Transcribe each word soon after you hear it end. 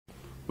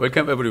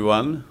Welcome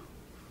everyone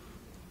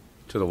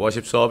to the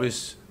worship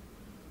service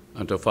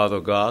unto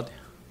Father God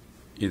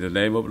in the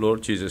name of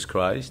Lord Jesus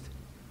Christ,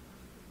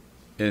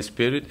 in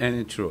spirit and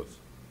in truth.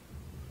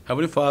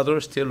 Heavenly Father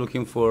is still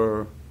looking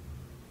for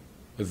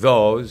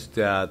those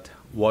that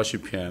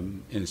worship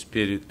Him in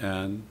spirit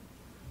and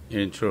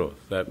in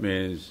truth. That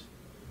means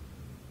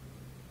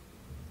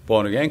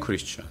born-again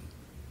Christian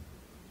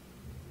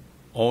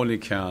only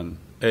can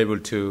able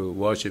to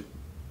worship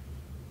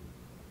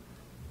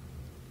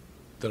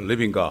the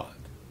living God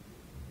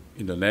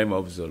in the name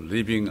of the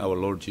living our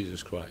Lord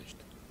Jesus Christ.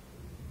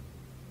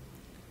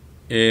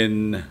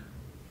 In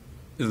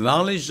the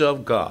knowledge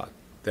of God,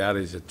 that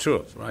is the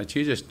truth, right?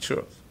 Jesus is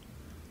truth.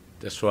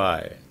 That's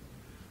why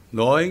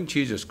knowing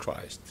Jesus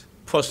Christ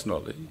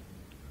personally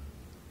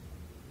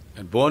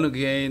and born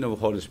again of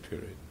Holy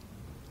Spirit,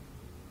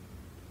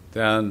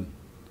 then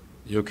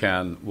you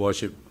can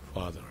worship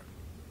Father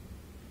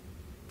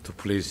to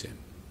please Him.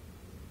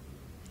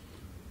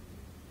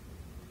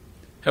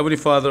 Heavenly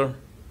Father,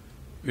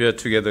 we are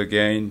together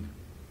again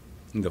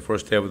in the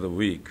first day of the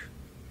week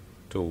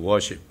to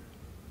worship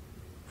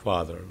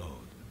Father,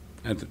 Lord,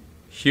 and to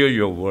hear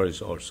your words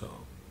also.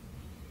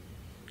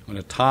 On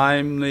a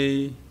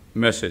timely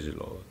message,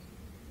 Lord,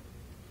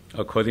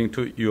 according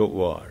to your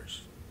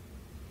words.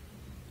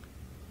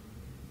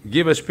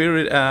 Give us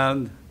spirit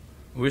and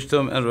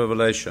wisdom and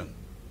revelation,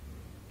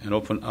 and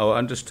open our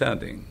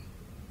understanding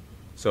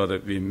so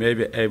that we may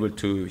be able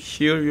to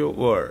hear your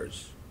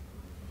words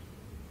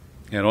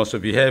and also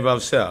behave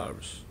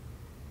ourselves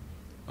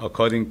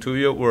according to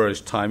your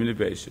words, timely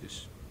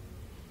basis,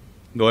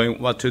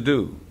 knowing what to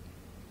do,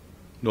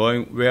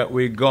 knowing where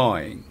we're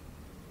going.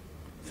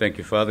 Thank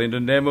you, Father, in the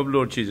name of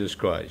Lord Jesus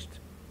Christ.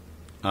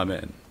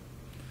 Amen.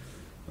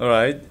 All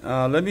right,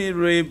 let me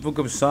read book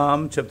of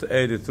Psalm, chapter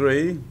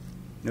 83.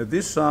 Now,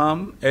 this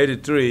Psalm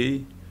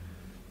 83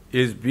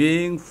 is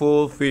being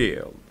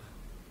fulfilled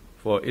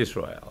for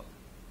Israel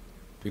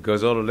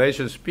because all the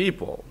nations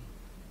people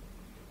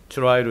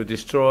try to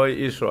destroy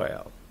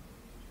Israel,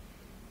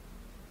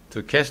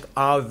 to cast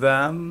out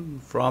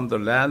them from the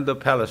land of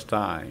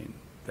Palestine,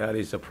 that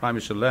is the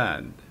promised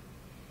land,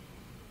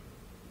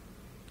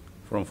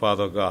 from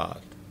Father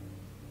God,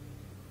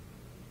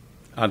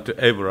 unto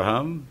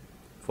Abraham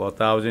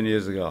 4,000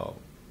 years ago.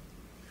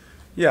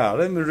 Yeah,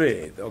 let me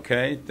read,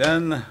 okay?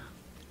 Then,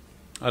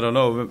 I don't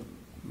know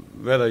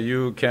whether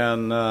you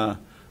can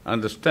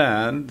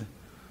understand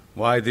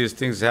why these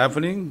things are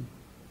happening.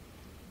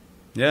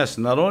 Yes,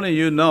 not only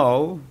you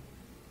know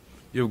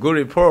your good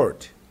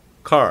report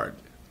card,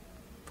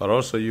 but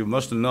also you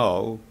must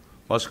know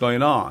what's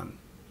going on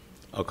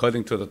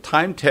according to the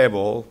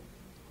timetable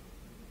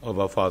of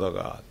our Father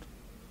God.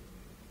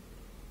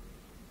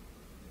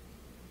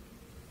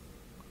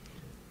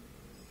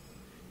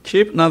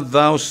 Keep not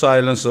thou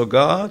silence, O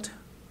God,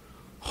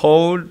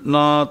 hold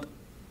not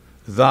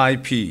thy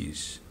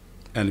peace,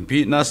 and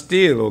be not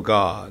still, O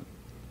God.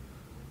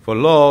 For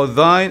lo,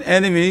 thine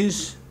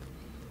enemies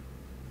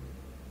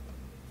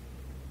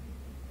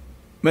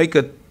make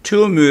a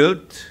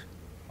tumult,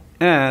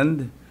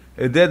 and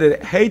they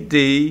that hate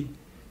thee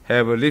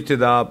have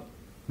lifted up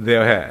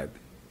their head.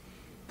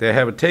 They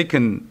have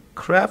taken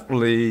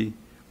craftily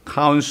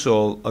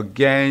counsel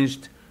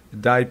against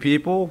thy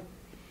people,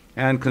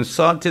 and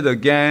consulted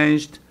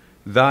against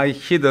thy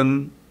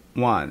hidden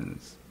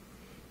ones.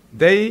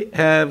 They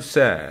have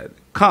said,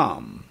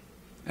 Come,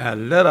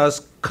 and let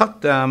us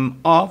cut them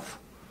off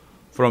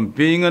from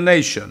being a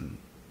nation,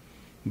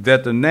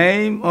 that the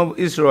name of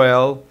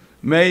Israel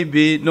may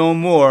be no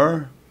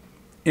more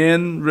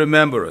in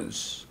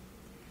remembrance.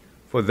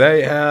 For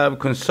they have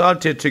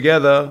consulted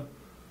together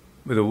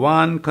with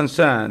one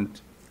consent.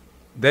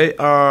 They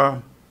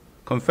are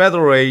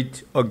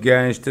confederate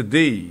against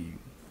thee.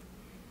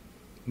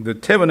 The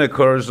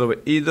tabernacles of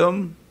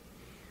Edom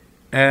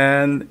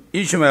and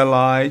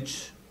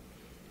Ishmaelites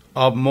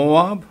of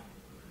Moab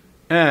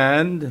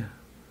and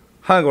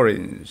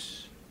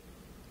Hagarites,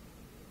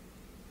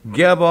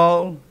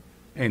 Gebal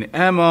and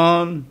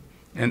Ammon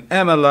and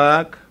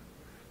Amalek,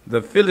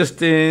 the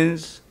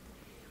Philistines,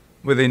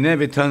 with the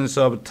inhabitants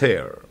of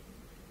Tyre.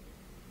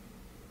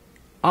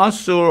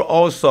 Assur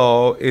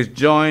also is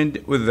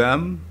joined with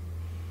them.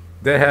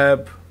 They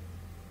have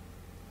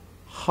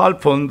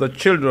harpooned the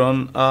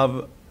children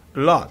of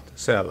Lot,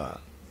 Selah.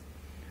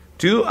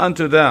 Do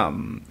unto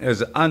them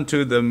as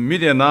unto the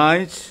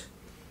Midianites,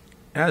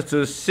 as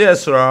to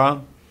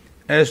Sisera,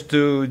 as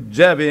to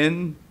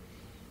Jabin,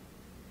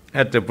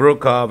 at the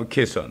brook of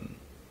Kison,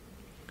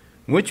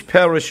 which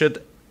perished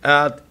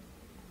at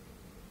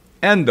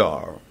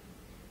Endor.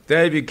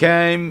 They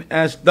became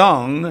as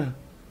dung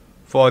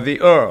for the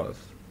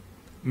earth.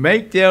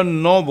 Make their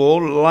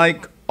noble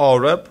like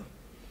Oreb,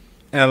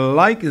 and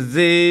like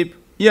Zeb,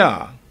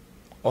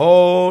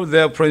 all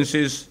their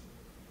princes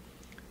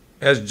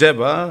as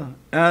Jeba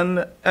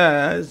and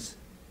as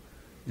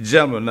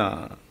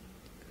Jalmunna,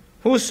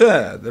 who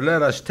said,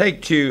 Let us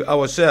take to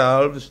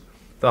ourselves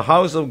the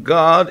house of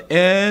God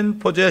in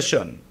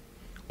possession.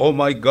 O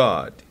my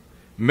God,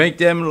 make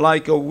them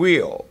like a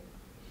wheel,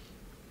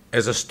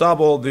 as a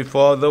stubble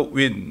before the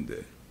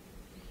wind,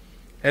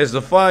 as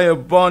the fire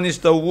burns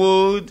the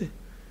wood,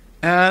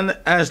 and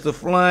as the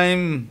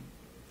flame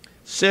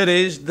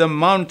sets the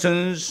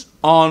mountains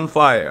on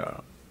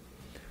fire.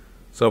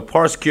 So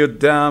persecute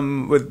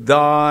them with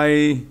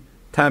thy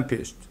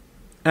tempest,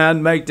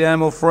 and make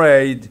them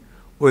afraid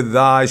with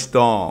thy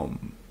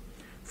storm.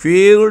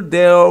 Fill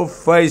their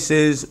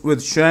faces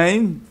with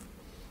shame,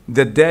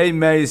 that they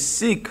may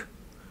seek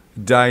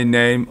thy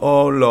name,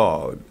 O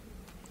Lord.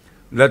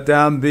 Let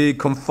them be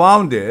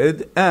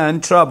confounded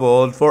and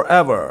troubled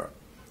forever.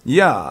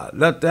 Yea,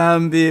 let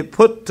them be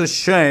put to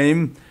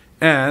shame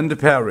and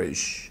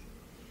perish.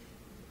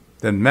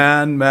 That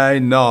man may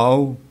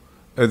know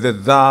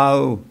that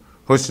thou,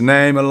 whose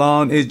name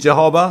alone is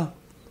Jehovah,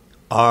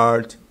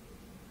 art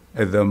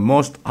the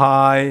Most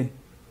High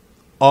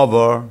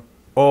over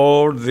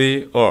all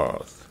the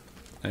earth.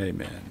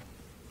 Amen.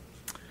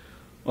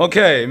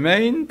 Okay,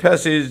 main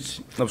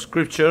passage of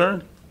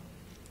Scripture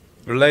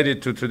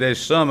related to today's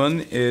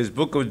sermon is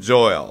Book of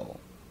Joel.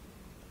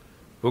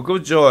 Book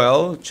of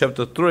Joel,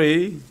 chapter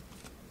 3,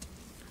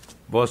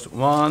 verse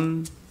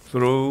 1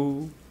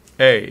 through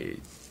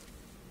 8.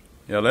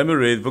 Yeah, let me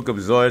read Book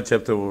of Joel,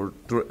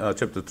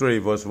 chapter 3,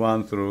 verse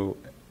 1 through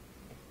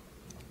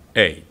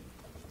 8.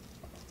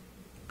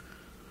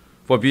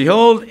 For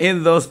behold,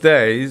 in those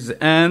days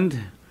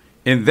and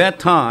in that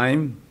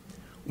time,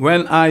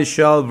 when I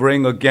shall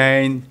bring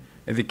again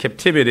the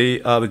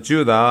captivity of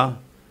Judah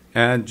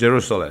and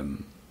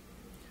Jerusalem,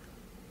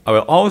 I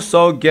will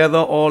also gather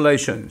all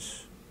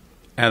nations,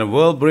 and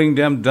will bring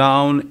them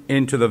down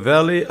into the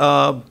valley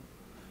of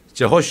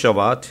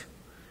Jehoshaphat,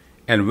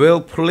 and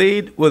will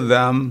plead with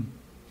them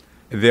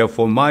there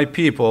for my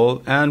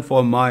people and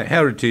for my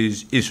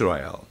heritage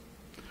Israel,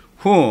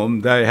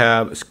 whom they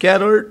have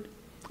scattered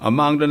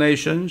among the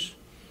nations,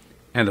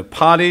 and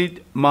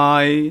departed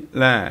my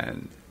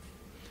land.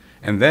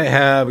 And they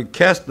have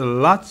cast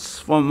lots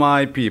for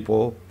my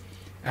people,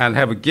 and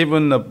have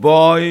given a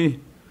boy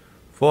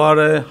for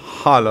an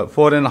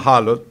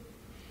harlot,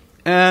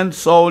 and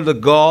sold the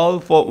gall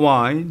for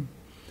wine,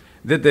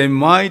 that they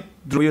might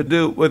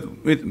do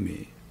with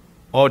me,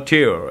 O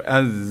Tyre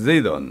and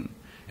Zidon,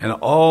 and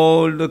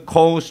all the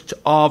coast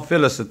of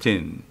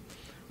Philistine.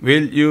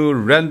 Will you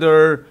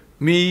render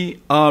me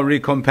a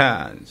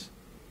recompense?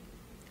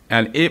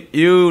 And if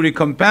you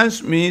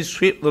recompense me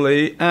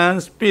swiftly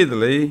and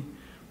speedily,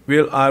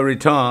 will I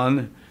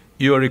return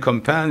your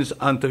recompense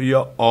unto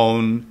your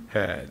own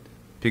head,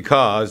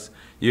 because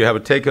you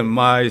have taken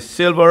my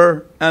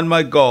silver and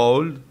my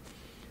gold,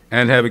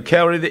 and have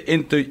carried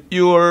into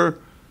your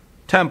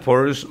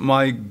temples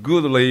my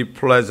goodly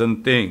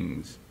pleasant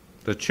things.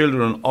 The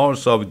children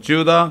also of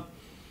Judah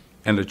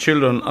and the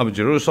children of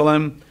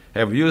Jerusalem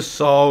have you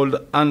sold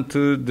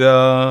unto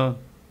the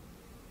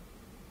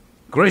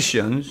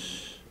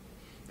Grecians,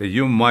 that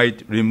you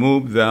might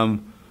remove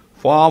them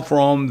far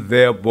from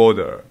their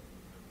border.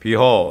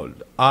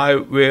 Behold, I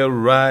will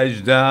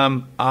raise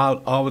them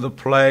out of the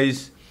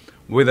place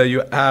whither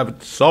you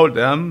have sold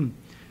them,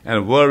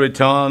 and will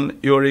return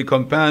your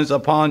recompense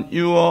upon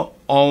your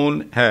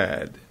own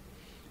head.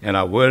 And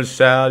I will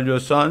sell your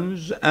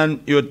sons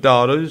and your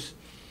daughters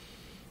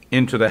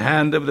into the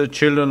hand of the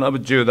children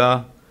of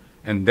Judah,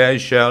 and they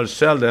shall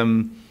sell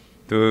them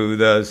to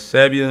the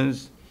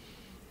Sabeans,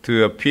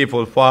 to a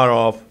people far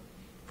off,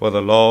 for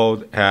the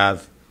Lord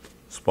hath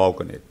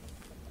spoken it.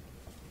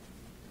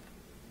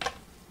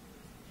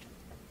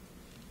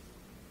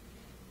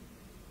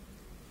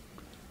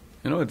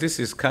 You know, this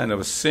is kind of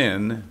a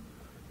sin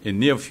in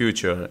near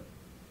future.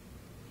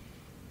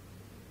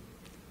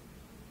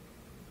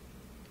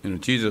 You know,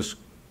 Jesus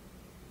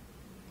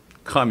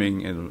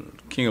coming, and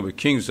King of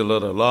Kings, the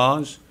Lord of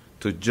Lords,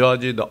 to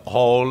judge the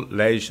whole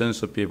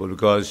nations of people,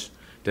 because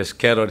they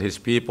scattered his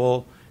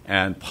people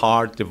and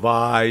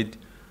divide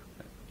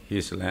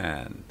his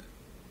land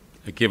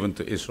given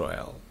to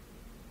Israel.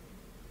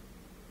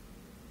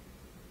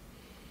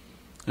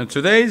 And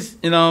today's,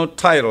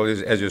 title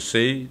is, as you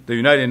see, the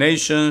United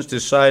Nations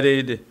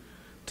decided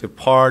to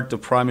part the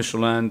promised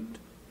land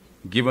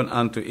given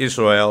unto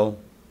Israel.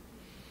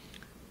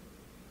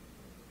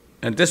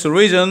 And that's the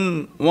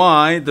reason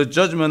why the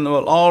judgment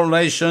of all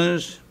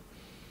nations,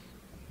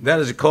 that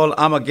is called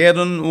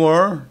Armageddon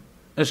War,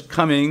 is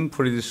coming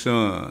pretty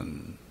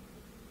soon,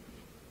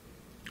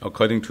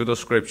 according to the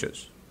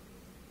scriptures.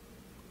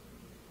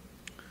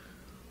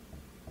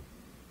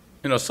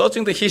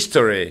 Searching the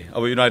history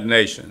of the United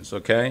Nations,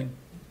 okay?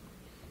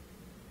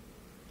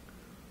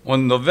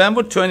 On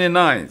November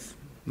 29th,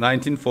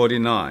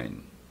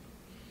 1949,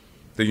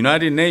 the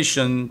United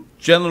Nations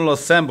General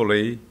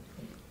Assembly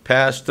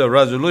passed a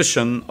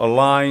resolution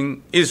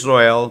allowing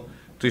Israel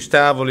to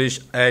establish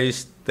a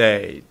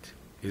state.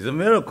 It's a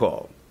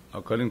miracle,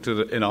 according to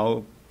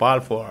the,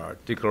 Balfour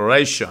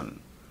Declaration.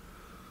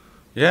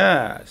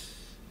 Yes.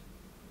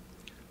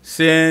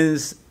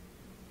 Since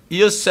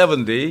year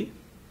 70,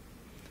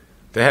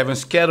 they have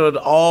scattered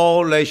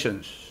all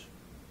nations,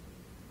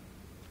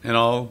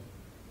 and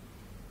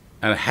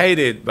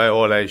hated by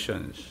all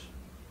nations.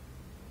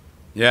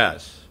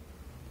 Yes.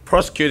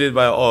 persecuted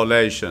by all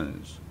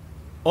nations.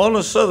 All of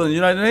a sudden, the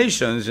United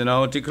Nations,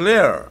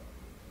 declare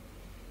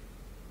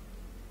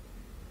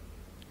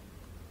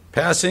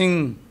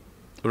passing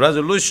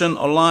resolution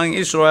allowing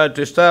Israel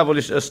to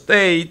establish a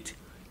state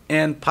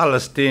in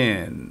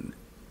Palestine,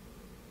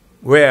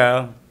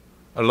 where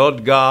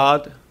Lord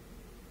God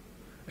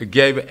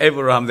gave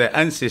Abraham, their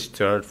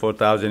ancestor,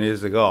 4,000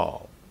 years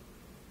ago.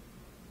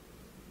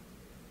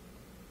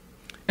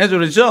 As a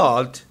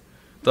result,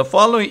 the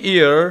following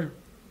year,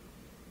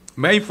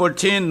 May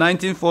 14,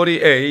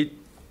 1948,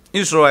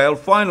 Israel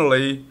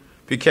finally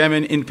became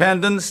an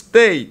independent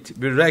state,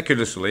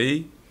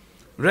 miraculously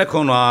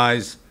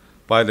recognized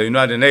by the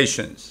United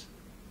Nations.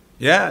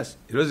 Yes,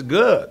 it was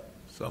good.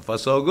 So far,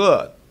 so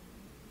good.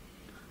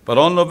 But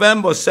on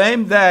November,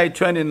 same day,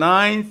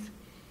 29th,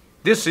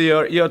 this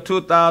year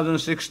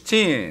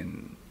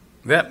 2016,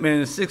 that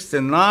means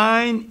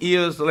 69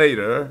 years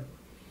later,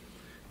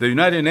 the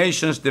United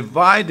Nations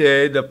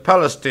divided the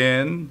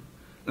Palestine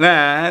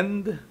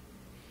land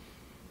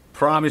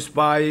promised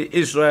to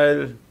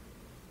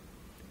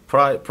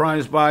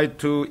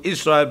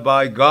Israel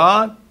by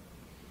God,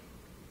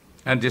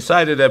 and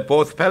decided that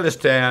both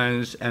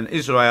Palestinians and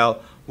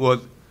Israel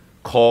would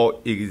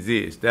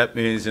coexist. That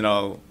means,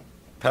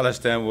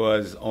 Palestine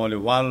was only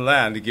one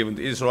land given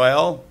to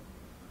Israel,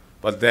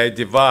 but they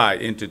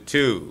divide into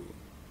two,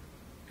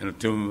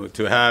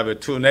 to have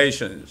two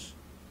nations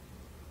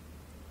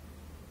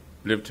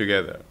live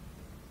together.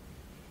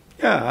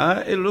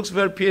 Yeah, it looks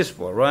very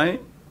peaceful, right?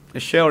 A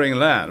sharing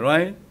land,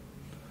 right?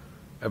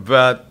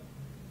 But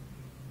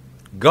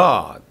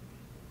God's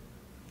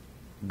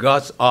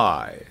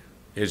eye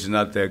is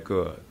not that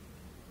good.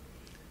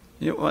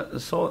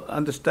 So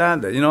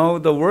understand that.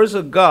 The words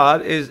of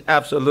God is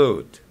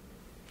absolute.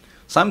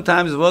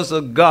 Sometimes the words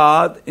of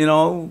God,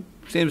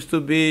 seems to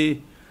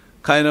be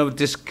kind of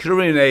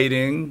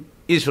discriminating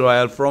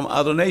Israel from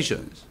other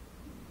nations.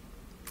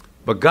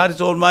 But God is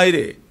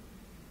almighty.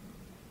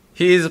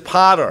 He is a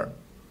potter,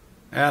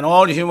 and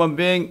all human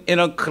beings in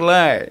a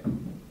clay.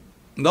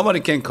 Nobody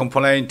can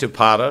complain to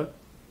potter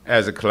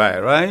as a clay,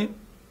 right?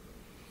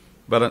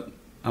 But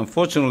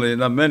unfortunately,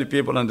 not many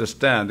people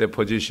understand their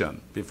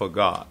position before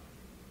God.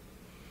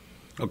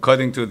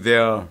 According to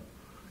their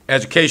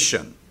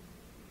education,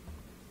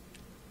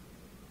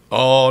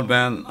 all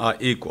men are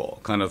equal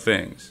kind of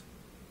things.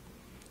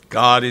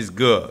 God is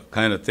good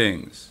kind of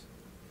things.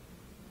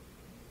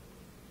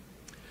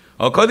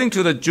 According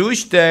to the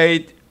Jewish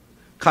state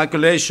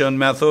calculation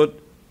method,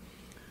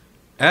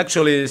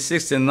 actually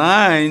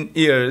 69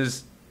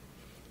 years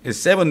is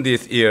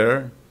 70th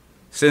year,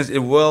 since it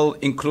will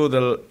include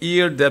the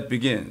year that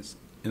begins.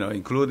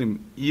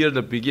 Including year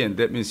that begins,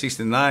 that means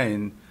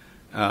 69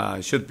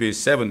 should be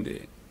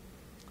 70.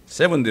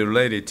 70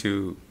 related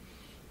to,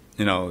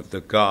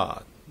 the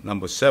God.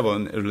 Number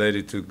 7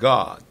 related to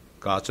God,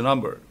 God's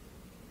number.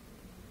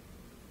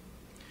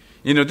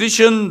 In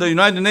addition, the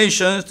United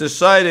Nations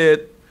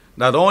decided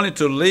not only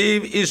to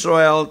leave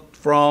Israel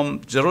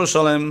from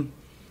Jerusalem,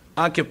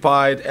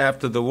 occupied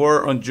after the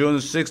war on June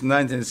 6,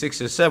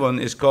 1967,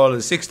 is called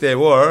the Six-Day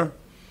War,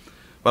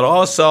 but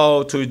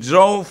also to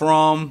withdraw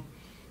from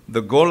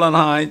the Golan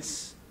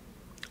Heights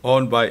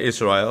owned by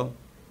Israel.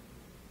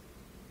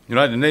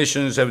 United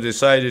Nations have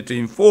decided to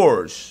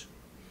enforce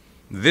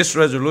this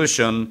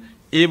resolution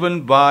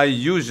even by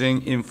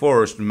using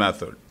enforced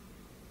method.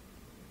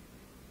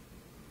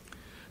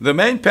 The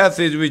main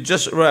passage we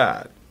just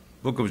read,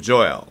 Book of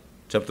Joel,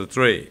 chapter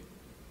 3,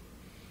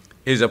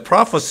 is a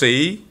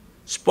prophecy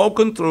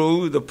spoken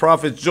through the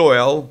prophet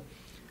Joel,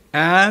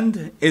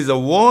 and is a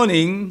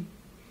warning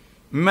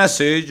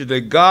message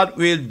that God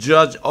will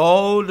judge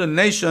all the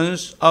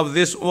nations of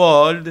this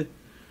world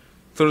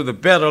through the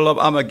battle of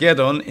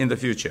Armageddon in the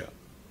future.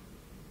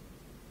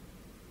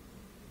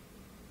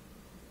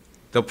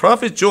 The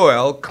prophet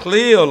Joel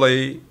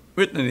clearly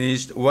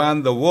witnessed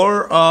when the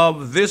war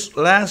of this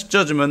last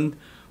judgment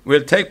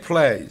will take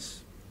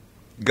place.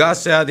 God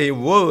said he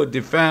would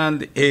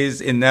defend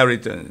his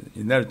inheritance.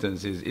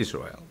 Inheritance is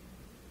Israel,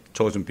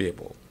 chosen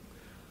people.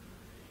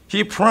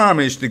 He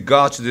promised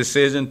God's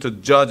decision to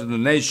judge the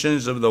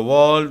nations of the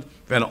world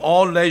when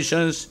all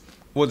nations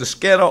would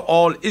scatter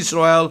all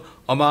Israel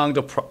among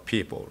the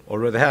people.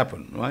 Already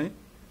happened, right?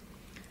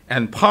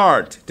 And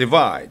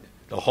divide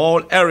the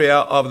whole area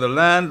of the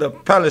land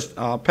of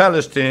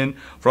Palestine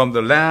from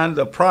the land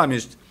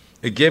promised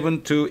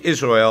given to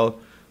Israel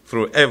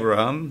through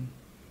Abraham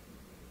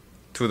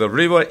to the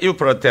river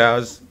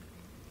Euphrates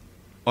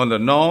on the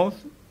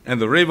north, and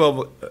the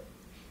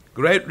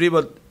great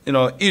river,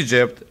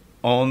 Egypt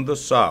on the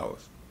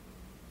south.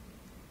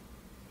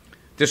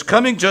 This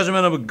coming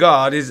judgment of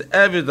God is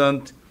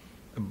evident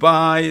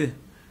by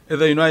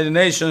the United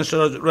Nations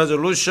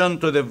resolution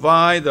to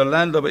divide the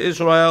land of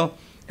Israel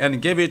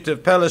and give it to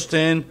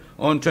Palestine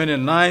on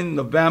 29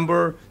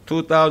 November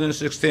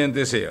 2016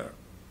 this year.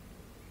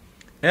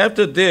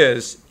 After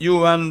this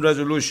UN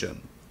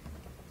resolution,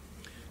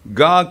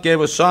 God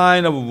gave a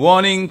sign of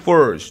warning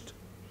first.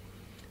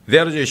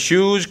 There is a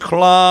huge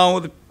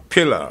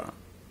pillar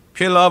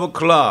of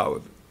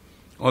cloud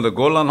on the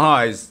Golan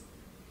Heights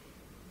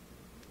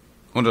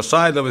on the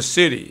side of a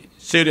city,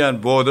 Syrian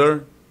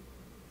border,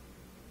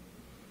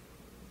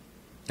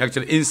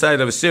 actually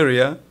inside of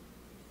Syria,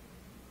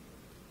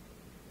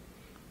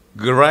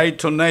 great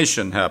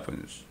tornado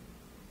happens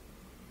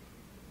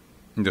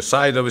in the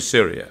side of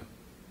Syria.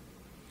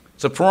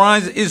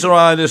 Surprised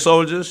Israeli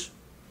soldiers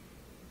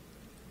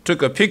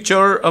took a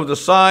picture of the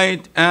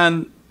site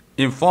and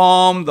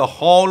informed the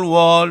whole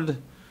world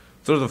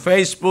through the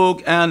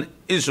Facebook and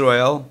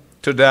Israel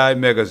Today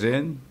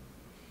magazine,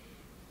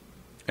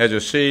 as you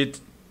see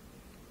it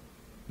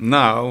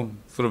now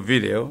through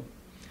video.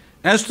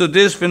 As to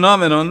this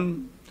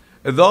phenomenon,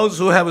 those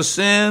who have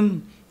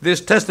seen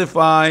this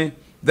testify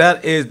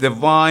that is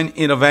divine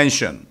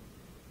intervention,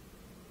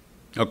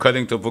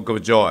 according to the book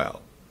of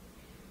Joel.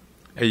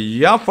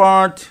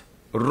 Yaphat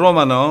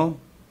Romano,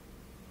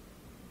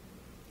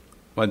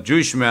 a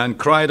Jewish man,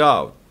 cried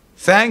out,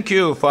 "Thank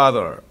you,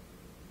 Father,"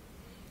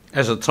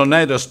 as a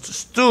tornado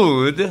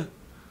stood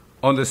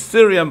on the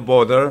Syrian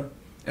border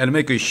and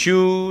make a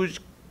huge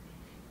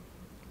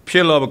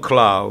pillar of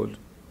cloud.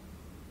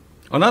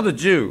 Another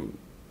Jew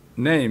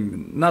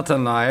named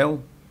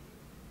Nathanael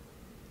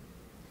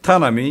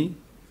Tanami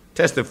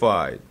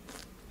testified,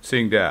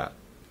 saying that,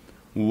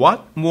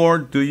 "What more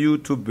do you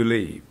to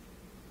believe?"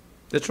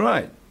 That's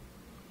right.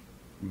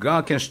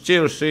 God can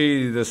still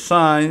see the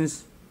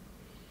signs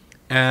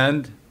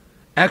and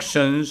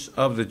actions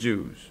of the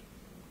Jews.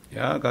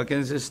 Yeah, God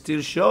can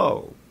still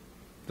show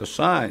the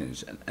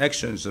signs and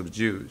actions of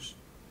Jews.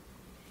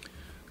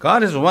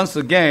 God has once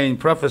again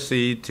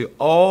prophesied to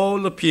all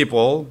the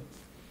people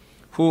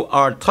who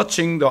are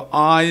touching the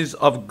eyes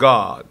of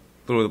God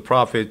through the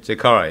prophet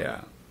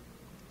Zechariah.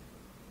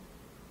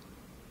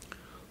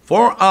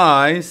 "For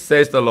I,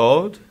 says the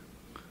Lord,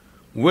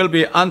 will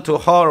be unto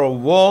her a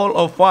wall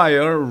of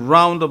fire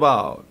round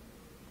about,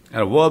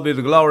 and will be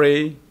the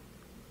glory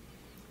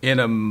in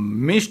the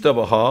midst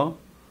of her.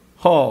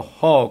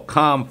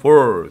 Come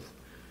forth,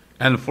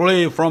 and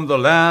flee from the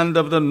land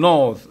of the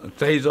north,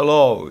 says the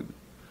Lord.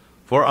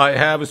 For I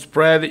have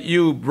spread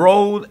you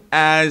broad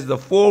as the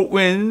four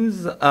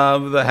winds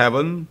of the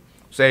heaven,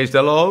 says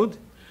the Lord.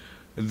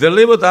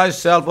 Deliver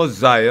thyself, O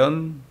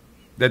Zion,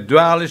 that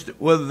dwellest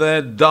with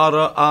the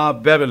daughter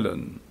of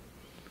Babylon.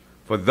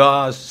 For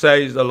thus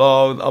says the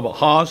Lord of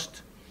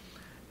hosts,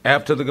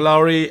 after the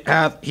glory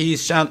hath he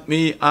sent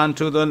me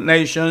unto the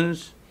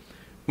nations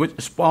which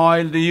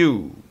spoiled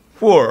you.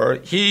 For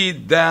he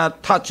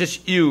that touches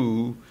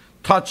you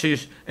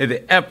touches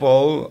the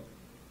apple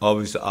of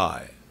his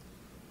eye."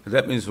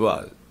 That means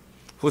what?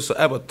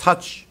 Whosoever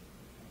touch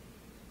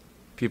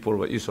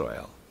people of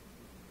Israel,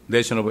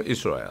 nation of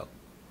Israel,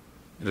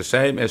 the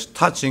same as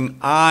touching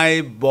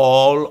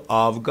eyeball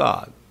of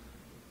God.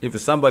 If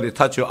somebody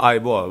touch your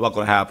eyeball, what's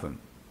going to happen?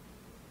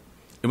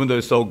 Even though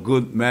it's so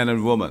good man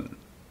and woman.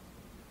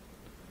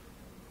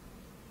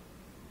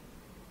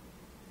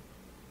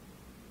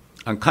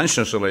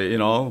 Unconsciously,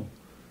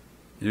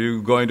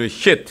 you're going to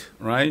hit,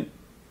 right?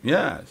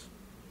 Yes.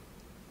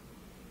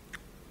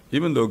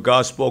 Even though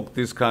God spoke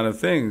these kind of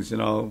things,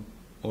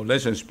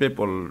 nations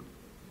people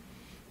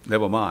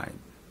never mind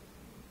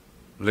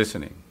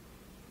listening.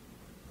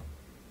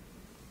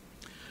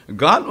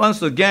 God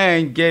once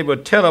again gave a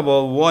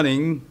terrible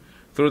warning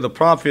through the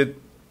prophet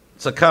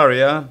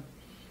Zechariah.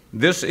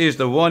 This is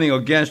the warning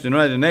against the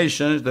United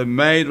Nations that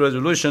made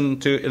resolution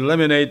to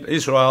eliminate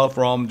Israel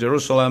from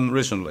Jerusalem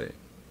recently.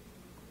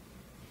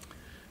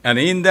 "And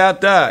in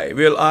that day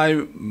will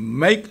I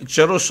make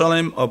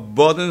Jerusalem a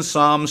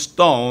burdensome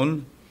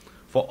stone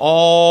for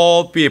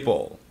all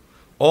people.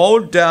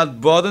 All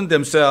that burden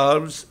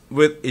themselves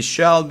with it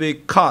shall be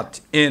cut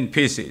in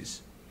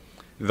pieces,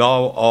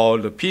 though all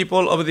the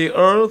people of the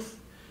earth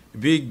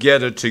be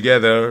gathered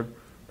together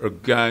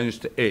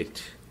against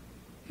it."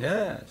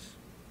 Yes.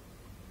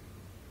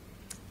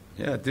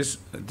 Yeah,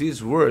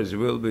 these words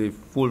will be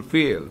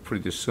fulfilled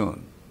pretty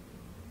soon.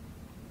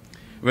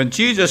 When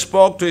Jesus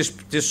spoke to his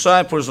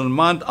disciples on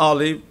Mount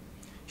Olive,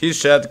 he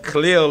said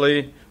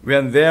clearly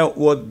when there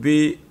would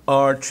be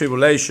a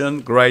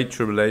tribulation, great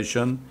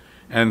tribulation,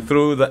 and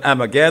through the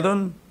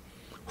Armageddon,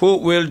 who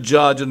will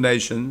judge the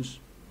nations?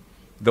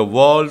 The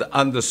world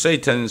under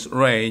Satan's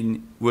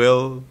reign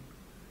will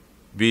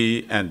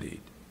be ended,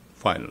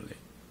 finally.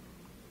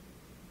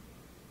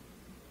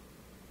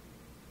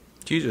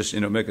 Jesus,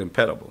 making a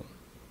parable.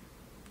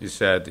 He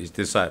said to his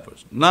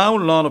disciples, "Now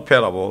learn a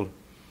parable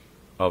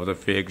of the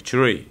fig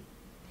tree.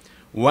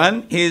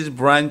 When his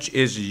branch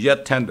is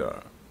yet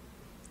tender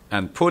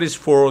and putteth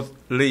forth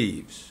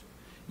leaves,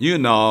 you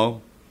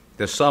know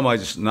the summer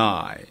is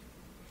nigh.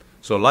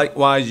 So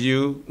likewise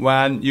you,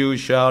 when you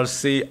shall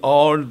see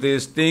all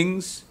these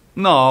things,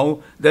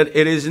 know that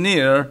it is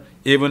near,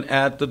 even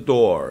at the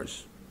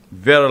doors.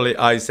 Verily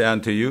I say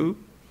unto you,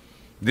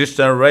 this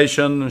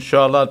generation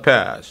shall not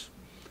pass,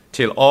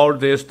 till all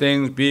these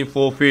things be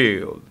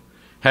fulfilled.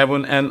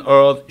 Heaven and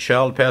earth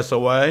shall pass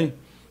away,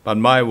 but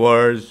my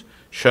words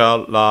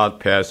shall not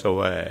pass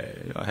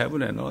away."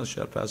 Heaven and earth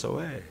shall pass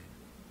away.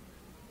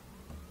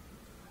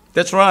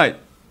 That's right.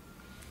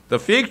 The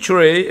fig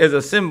tree is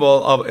a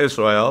symbol of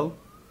Israel,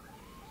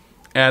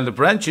 And the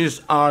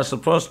branches are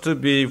supposed to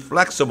be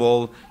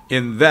flexible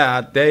in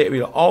that they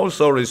will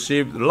also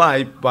receive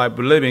life by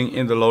believing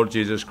in the Lord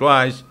Jesus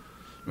Christ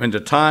when the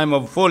time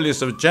of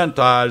fullness of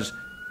Gentiles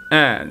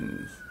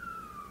ends.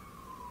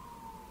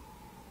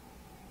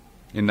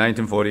 In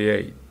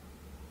 1948,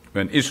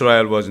 when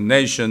Israel was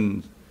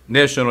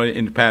nationally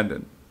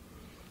independent.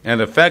 And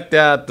the fact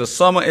that the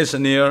summer is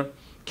near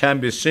can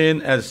be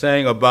seen as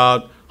saying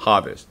about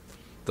harvest.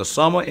 The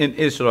summer in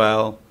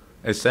Israel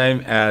is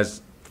same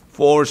as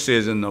 4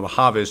 seasons of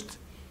harvest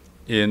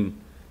in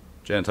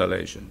Gentile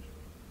nations.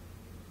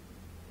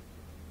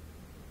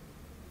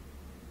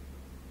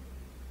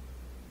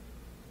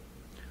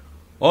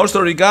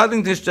 Also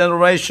regarding this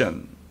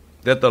generation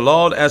that the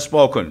Lord has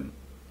spoken,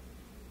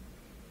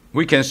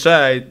 we can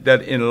say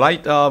that in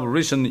light of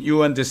recent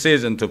UN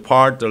decision to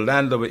part the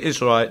land of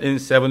Israel in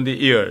 70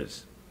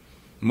 years,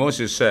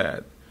 Moses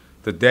said,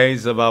 the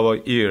days of our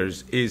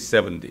years is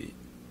 70,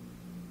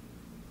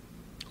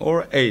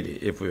 or 80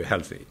 if we're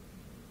healthy.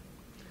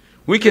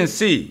 We can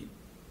see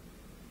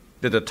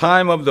that the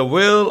time of the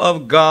will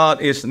of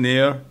God is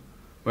near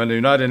when the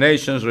United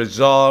Nations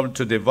resolved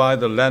to divide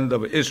the land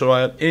of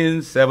Israel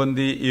in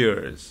 70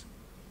 years.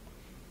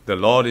 The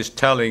Lord is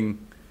telling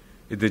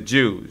the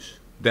Jews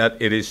that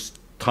it is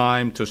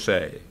time to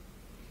say,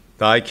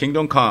 Thy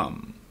kingdom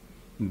come,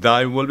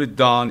 Thy will be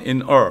done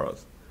in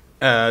earth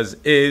as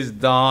is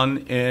done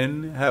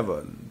in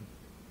heaven.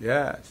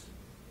 Yes.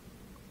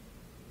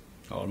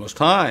 Almost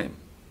time.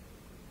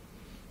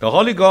 The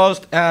Holy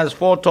Ghost has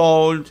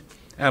foretold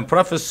and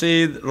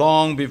prophesied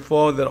long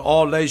before that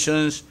all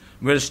nations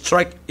will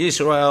strike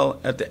Israel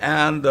at the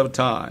end of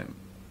time.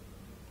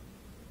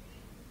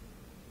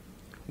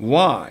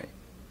 Why?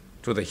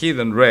 To the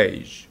heathen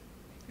rage,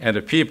 and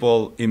the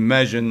people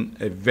imagine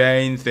a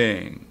vain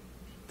thing.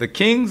 The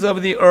kings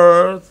of the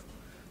earth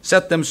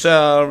set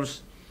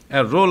themselves,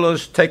 and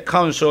rulers take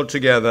counsel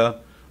together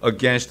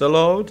against the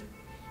Lord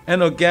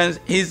and against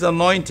his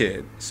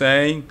anointed,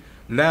 saying,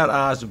 Let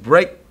us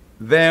break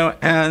their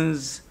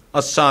hands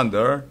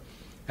asunder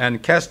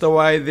and cast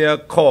away their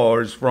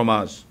cords from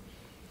us.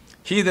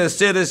 He that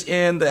sitteth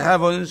in the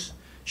heavens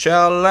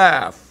shall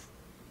laugh.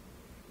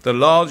 The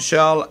Lord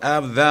shall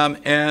have them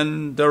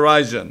in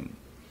derision.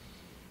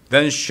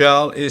 Then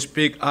shall he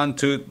speak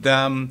unto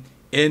them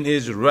in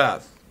his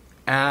wrath,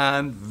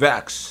 and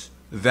vex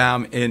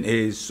them in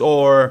his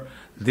sore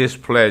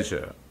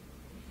displeasure.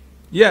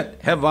 Yet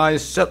have I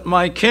set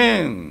my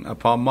king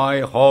upon my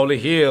holy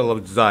hill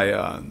of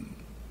Zion.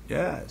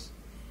 Yes,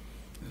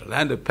 the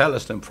land of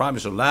Palestine,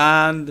 promised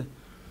land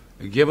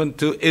given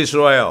to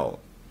Israel.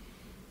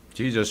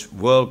 Jesus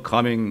will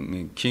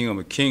coming, King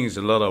of kings,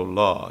 Lord of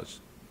lords.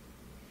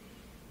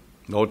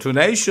 No two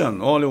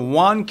nations, only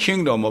one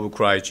kingdom of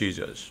Christ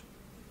Jesus.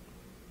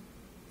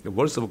 The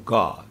words of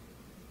God.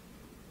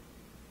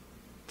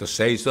 Thus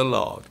says the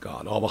Lord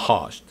God of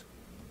hosts.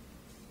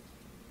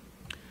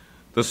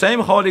 The same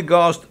Holy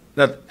Ghost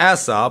that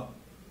Asaph,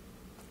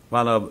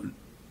 one of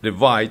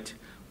Levite,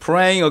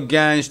 praying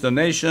against the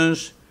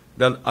nations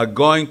that are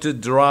going to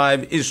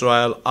drive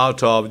Israel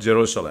out of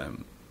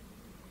Jerusalem.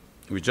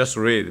 We just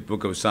read the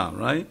book of Psalms,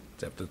 right?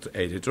 Chapter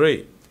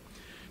 83.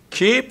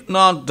 Keep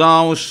not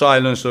thou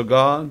silence, O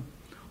God.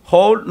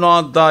 Hold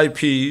not thy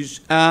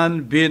peace,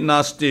 and be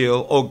not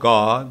still, O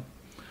God.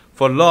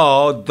 For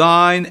lo,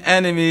 thine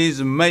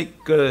enemies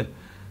make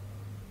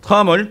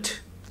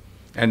tumult,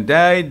 and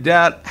they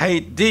that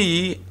hate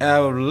thee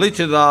have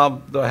lifted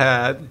up the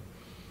head.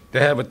 They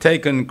have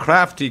taken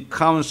crafty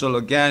counsel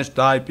against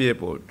thy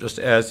people, just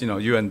as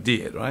you and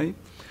did, right?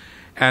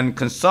 And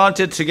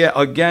consulted together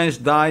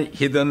against thy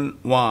hidden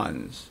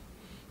ones.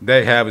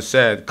 They have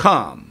said,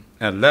 Come,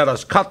 and let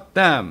us cut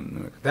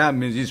them, that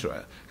means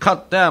Israel,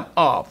 cut them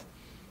off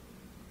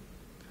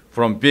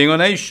from being a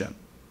nation,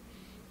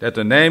 that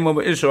the name of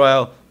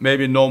Israel may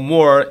be no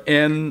more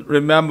in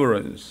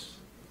remembrance.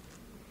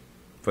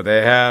 For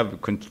they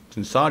have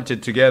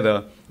consulted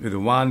together with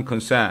one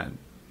consent.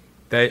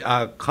 They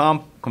are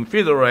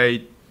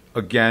confederate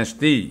against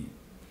thee,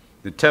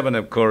 the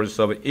tabernacles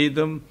of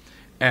Edom,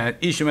 and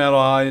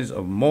Ishmaelites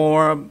of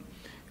Moab,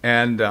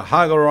 and the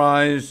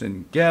Hagarites,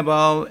 and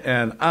Gebal,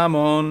 and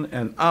Ammon,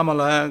 and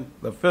Amalek,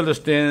 the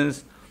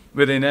Philistines,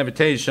 with the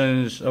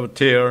inhabitations of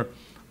Tyre.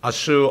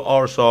 Assur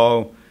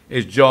also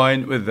is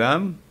joined with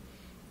them.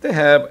 They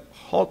have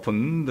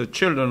holpen the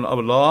children of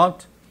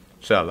Lot,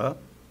 Selah.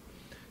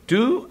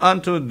 Do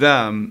unto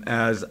them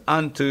as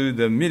unto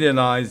the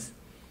Midianites,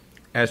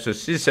 as to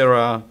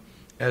Sisera,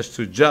 as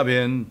to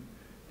Jabin,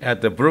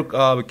 at the brook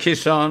of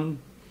Kishon,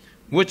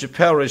 which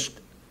perished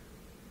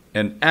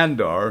in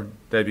Andor.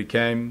 They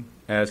became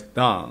as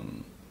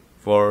dung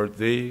for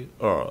the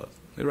earth.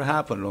 It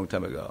happened a long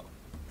time ago.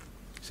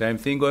 Same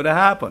thing going to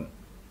happen.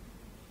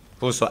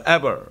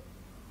 Whosoever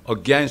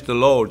against the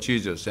Lord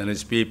Jesus and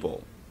his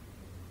people.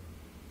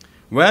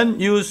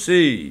 When you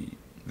see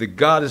that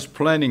God is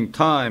planning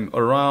time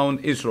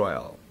around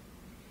Israel,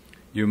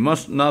 you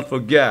must not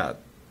forget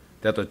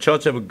that the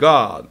Church of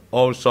God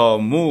also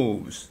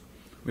moves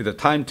with the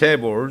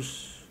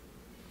timetables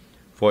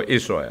for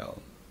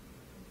Israel.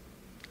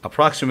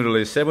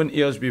 approximately 7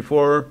 years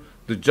before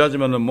the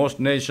judgment of most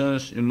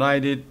nations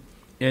united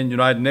in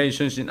United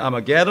Nations in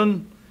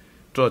Armageddon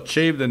to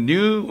achieve the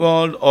new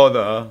world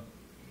order,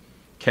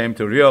 came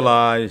to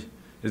realize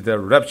that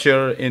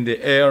rapture in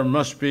the air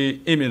must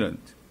be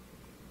imminent.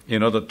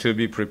 In order to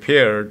be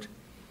prepared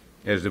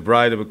as the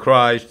bride of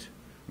Christ,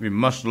 we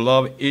must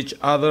love each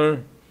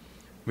other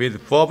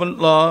with fervent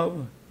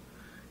love,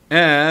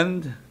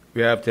 and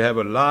we have to have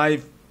a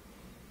life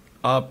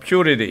of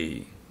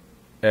purity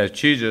as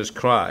Jesus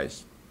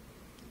Christ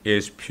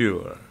is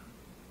pure.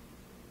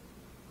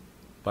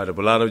 By the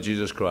blood of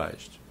Jesus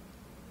Christ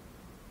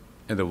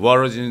and the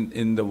words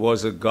in the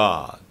words of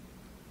God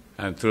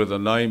and through the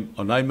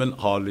anointment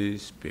Holy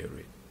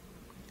Spirit.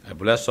 I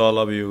bless all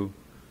of you.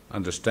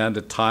 Understand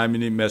the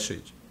timely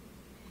message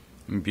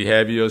and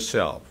behave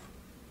yourself,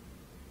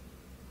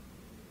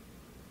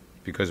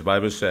 because the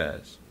Bible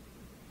says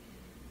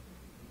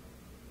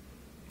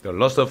the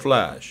lust of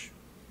flesh,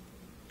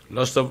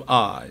 lust of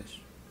eyes,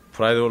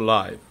 pride of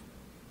life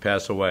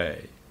pass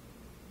away.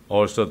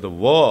 Also the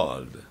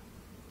world,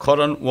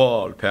 current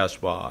world pass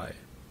by.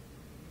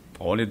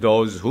 Only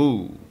those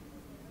who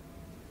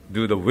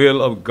do the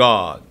will of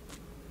God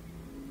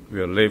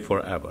will live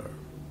forever.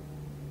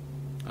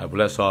 I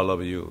bless all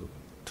of you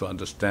to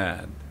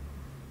understand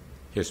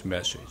His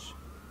message.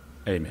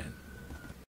 Amen.